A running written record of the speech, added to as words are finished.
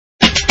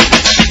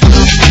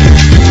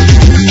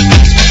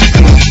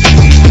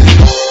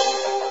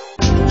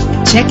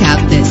Check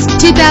out this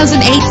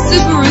 2008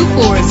 Subaru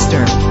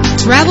Forester.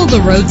 Travel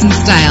the roads in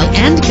style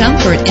and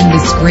comfort in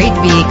this great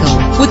vehicle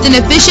with an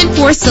efficient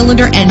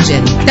 4-cylinder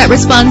engine that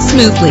responds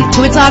smoothly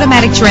to its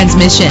automatic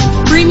transmission.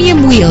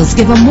 Premium wheels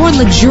give a more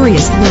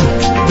luxurious look.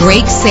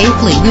 Brake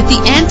safely with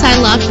the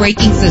anti-lock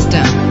braking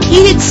system.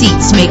 Heated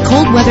seats make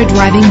cold weather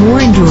driving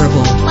more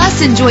endurable. Plus,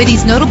 enjoy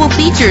these notable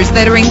features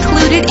that are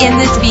included in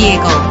this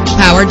vehicle: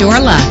 power door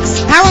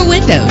locks, power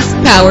windows,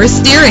 power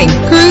steering,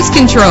 cruise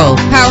control,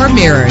 power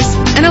mirrors,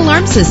 an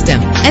alarm system,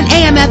 an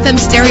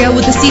AM/FM stereo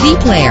with a CD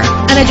player,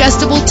 an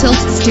adjustable tilt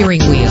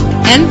steering wheel.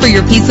 And for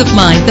your peace of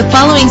mind, the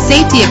following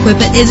safety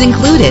equipment is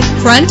included: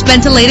 front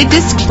ventilated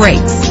disc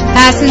brakes,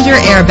 passenger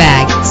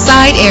airbag,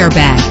 side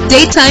airbag,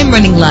 daytime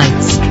running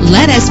lights.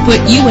 Let us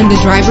put you in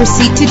the driver's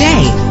seat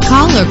today.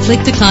 Call or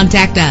click to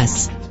contact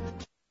us.